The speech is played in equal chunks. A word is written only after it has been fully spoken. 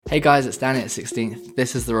Hey guys, it's Danny at 16th.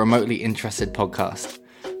 This is the Remotely Interested podcast.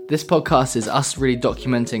 This podcast is us really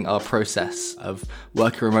documenting our process of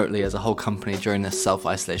working remotely as a whole company during this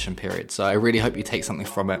self-isolation period. So I really hope you take something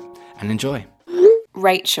from it and enjoy.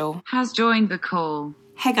 Rachel has joined the call.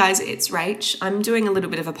 Hey guys, it's Rach. I'm doing a little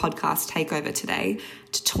bit of a podcast takeover today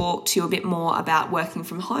to talk to you a bit more about working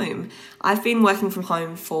from home. I've been working from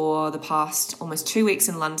home for the past almost 2 weeks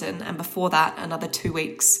in London, and before that another 2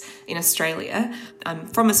 weeks in Australia. I'm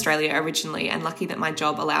from Australia originally, and lucky that my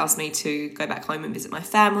job allows me to go back home and visit my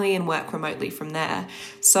family and work remotely from there.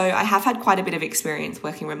 So I have had quite a bit of experience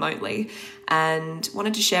working remotely and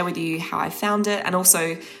wanted to share with you how I found it and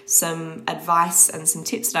also some advice and some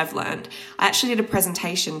tips that I've learned. I actually did a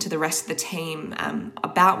presentation to the rest of the team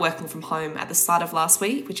about working from home at the start of last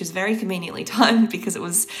week, which is very conveniently timed because it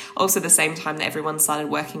was also the same time that everyone started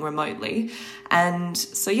working remotely. And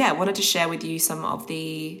so I wanted to share with you some of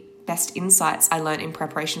the best insights I learned in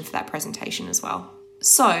preparation for that presentation as well.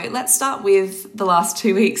 So let's start with the last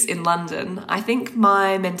 2 weeks in London. I think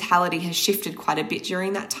my mentality has shifted quite a bit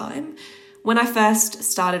during that time. When I first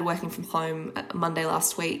started working from home at Monday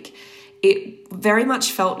last week, it very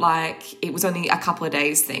much felt like it was only a couple of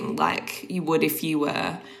days thing, like you would if you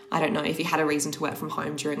were, if you had a reason to work from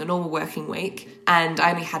home during a normal working week. And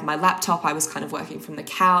I only had my laptop, I was kind of working from the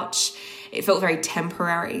couch. It felt very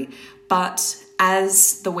temporary, but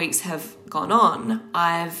as the weeks have gone on,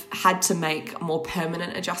 I've had to make more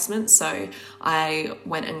permanent adjustments. So I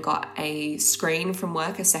went and got a screen from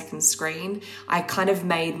work, a second screen. I kind of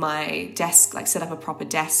made my desk, set up a proper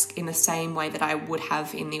desk in the same way that I would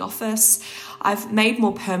have in the office. I've made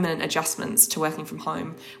more permanent adjustments to working from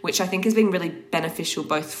home, which I think has been really beneficial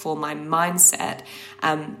both for my mindset,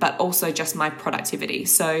 but also just my productivity.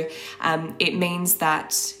 So it means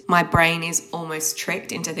that my brain is almost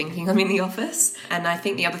tricked into thinking I'm in the office. And I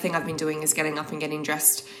think the other thing I've been doing is getting up and getting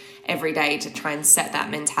dressed every day to try and set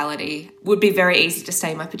that mentality. Would be very easy to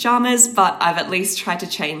stay in my pajamas, but I've at least tried to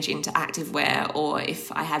change into active wear, or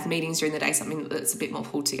if I have meetings during the day, something that's a bit more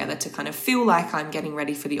pulled together to kind of feel like I'm getting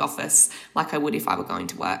ready for the office like I would if I were going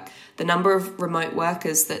to work. The number of remote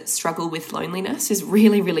workers that struggle with loneliness is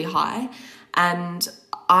really, really high. And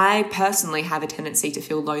I personally have a tendency to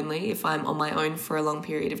feel lonely if I'm on my own for a long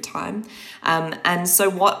period of time. And so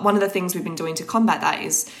one of the things we've been doing to combat that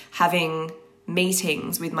is having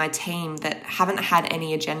meetings with my team that haven't had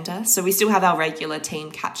any agenda. So we still have our regular team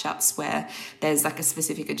catch-ups where there's a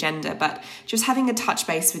specific agenda, but just having a touch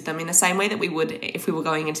base with them in the same way that we would if we were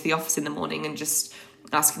going into the office in the morning and just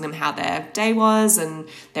asking them how their day was and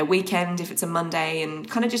their weekend, if it's a Monday, and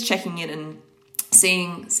kind of just checking in and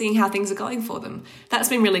seeing how things are going for them. That's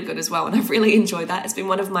been really good as well, and I've really enjoyed that. It's been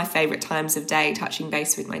one of my favourite times of day, touching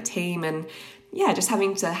base with my team and just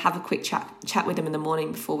having to have a quick chat with them in the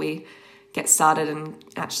morning before we get started and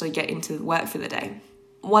actually get into work for the day.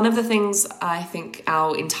 One of the things I think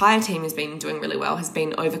our entire team has been doing really well has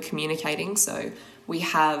been over communicating. So we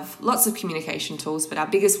have lots of communication tools, but our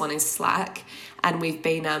biggest one is Slack, and we've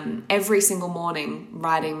been every single morning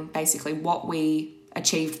writing basically what we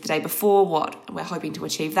achieved the day before, what we're hoping to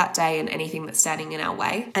achieve that day, and anything that's standing in our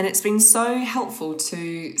way. And it's been so helpful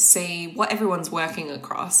to see what everyone's working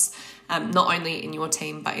across, not only in your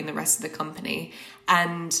team but in the rest of the company.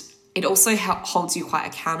 And it also holds you quite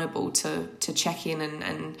accountable to check in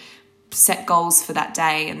and set goals for that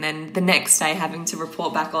day, and then the next day having to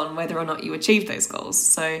report back on whether or not you achieved those goals.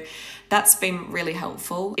 So that's been really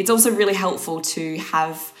helpful. It's also really helpful to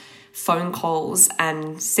have phone calls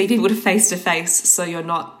and see people face to face, so you're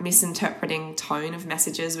not misinterpreting tone of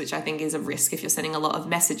messages, which I think is a risk if you're sending a lot of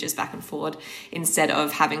messages back and forward, instead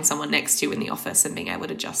of having someone next to you in the office and being able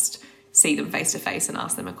to just see them face to face and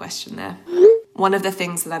ask them a question there. One of the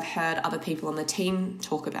things that I've heard other people on the team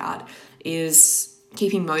talk about is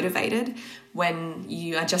keeping motivated when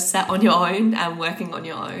you are just sat on your own and working on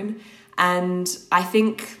your own. And I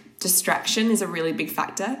think distraction is a really big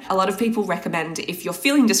factor. A lot of people recommend if you're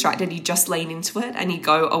feeling distracted, you just lean into it and you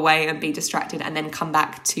go away and be distracted and then come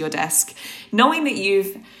back to your desk, knowing that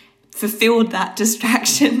you've fulfilled that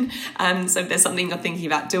distraction. So if there's something you're thinking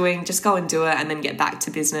about doing, just go and do it and then get back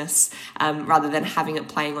to business, rather than having it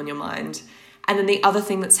playing on your mind. And then the other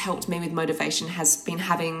thing that's helped me with motivation has been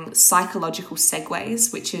having psychological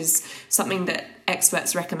segues, which is something that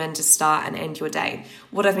experts recommend to start and end your day.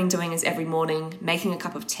 What I've been doing is every morning making a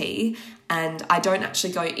cup of tea, and I don't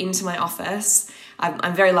actually go into my office.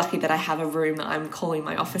 I'm very lucky that I have a room that I'm calling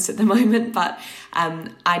my office at the moment, but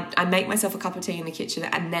I make myself a cup of tea in the kitchen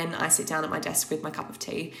and then I sit down at my desk with my cup of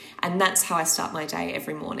tea, and that's how I start my day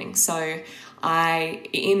every morning. So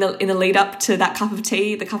in the lead up to that cup of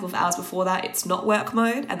tea, the couple of hours before that, it's not work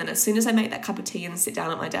mode, and then as soon as I make that cup of tea and sit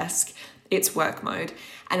down at my desk, it's work mode.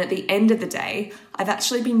 And at the end of the day, I've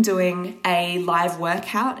actually been doing a live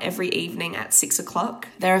workout every evening at 6 o'clock.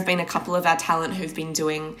 There have been a couple of our talent who've been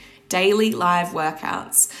doing daily live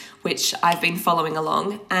workouts, which I've been following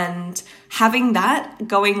along, and having that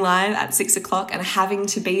going live at 6 o'clock and having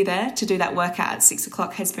to be there to do that workout at 6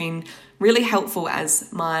 o'clock has been really helpful as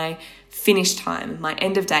my finish time, my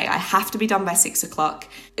end of day. I have to be done by 6 o'clock.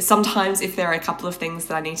 Sometimes if there are a couple of things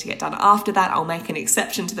that I need to get done after that, I'll make an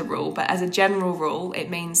exception to the rule. But as a general rule, it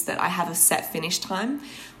means that I have a set finish time,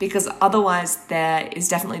 because otherwise there is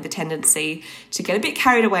definitely the tendency to get a bit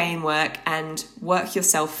carried away in work and work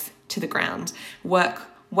yourself to the ground, work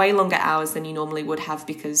way longer hours than you normally would have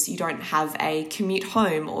because you don't have a commute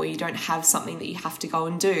home or you don't have something that you have to go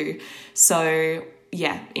and do. So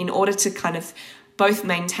yeah, in order to kind of both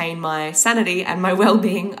maintain my sanity and my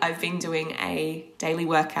well-being, I've been doing a daily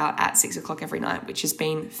workout at 6 o'clock every night, which has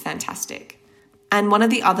been fantastic. And one of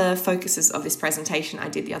the other focuses of this presentation I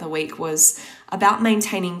did the other week was about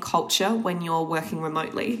maintaining culture when you're working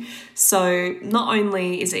remotely. So not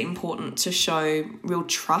only is it important to show real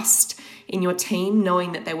trust in your team,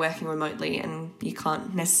 knowing that they're working remotely and you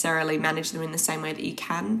can't necessarily manage them in the same way that you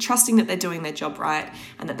can, trusting that they're doing their job right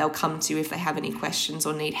and that they'll come to you if they have any questions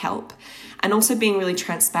or need help, and also being really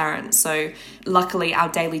transparent. So luckily our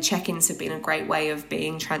daily check-ins have been a great way of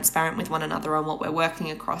being transparent with one another on what we're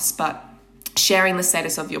working across, but sharing the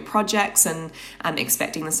status of your projects and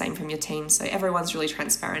expecting the same from your team. So everyone's really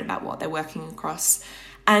transparent about what they're working across.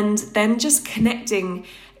 And then just connecting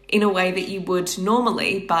in a way that you would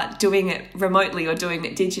normally, but doing it remotely or doing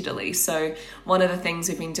it digitally. So one of the things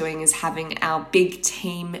we've been doing is having our big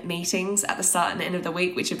team meetings at the start and end of the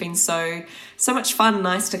week, which have been so much fun,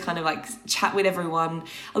 nice to kind of like chat with everyone.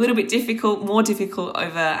 A little bit more difficult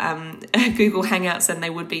over Google Hangouts than they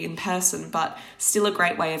would be in person, but still a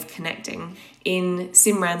great way of connecting. In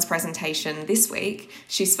Simran's presentation this week,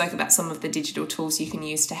 she spoke about some of the digital tools you can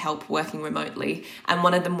use to help working remotely. And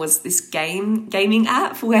one of them was this gaming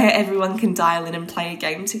app where everyone can dial in and play a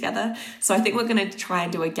game together. So I think we're going to try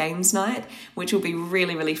and do a games night, which will be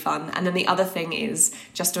really, really fun. And then the other thing is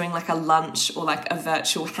just doing like a lunch or like a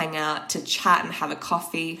virtual hangout to chat and have a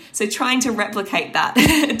coffee. So trying to replicate that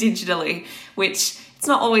digitally, which it's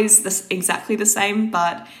not always exactly the same,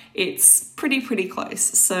 but it's pretty close.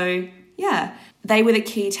 So yeah, they were the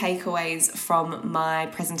key takeaways from my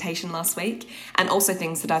presentation last week, and also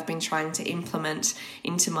things that I've been trying to implement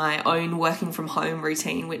into my own working from home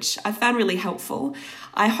routine, which I found really helpful.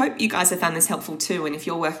 I hope you guys have found this helpful too, and if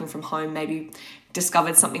you're working from home, maybe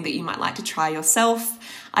discovered something that you might like to try yourself.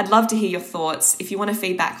 I'd love to hear your thoughts. If you want to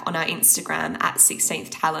feedback on our Instagram at 16th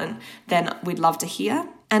Talent, then we'd love to hear.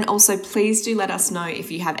 And also please do let us know if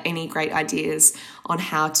you have any great ideas on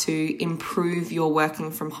how to improve your working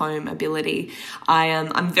from home ability.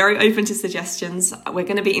 I'm very open to suggestions. We're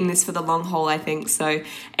going to be in this for the long haul, I think. So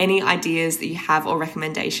any ideas that you have or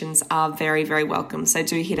recommendations are very, very welcome. So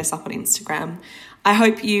do hit us up on Instagram. I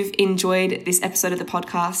hope you've enjoyed this episode of the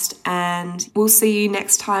podcast, and we'll see you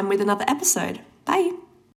next time with another episode. Bye.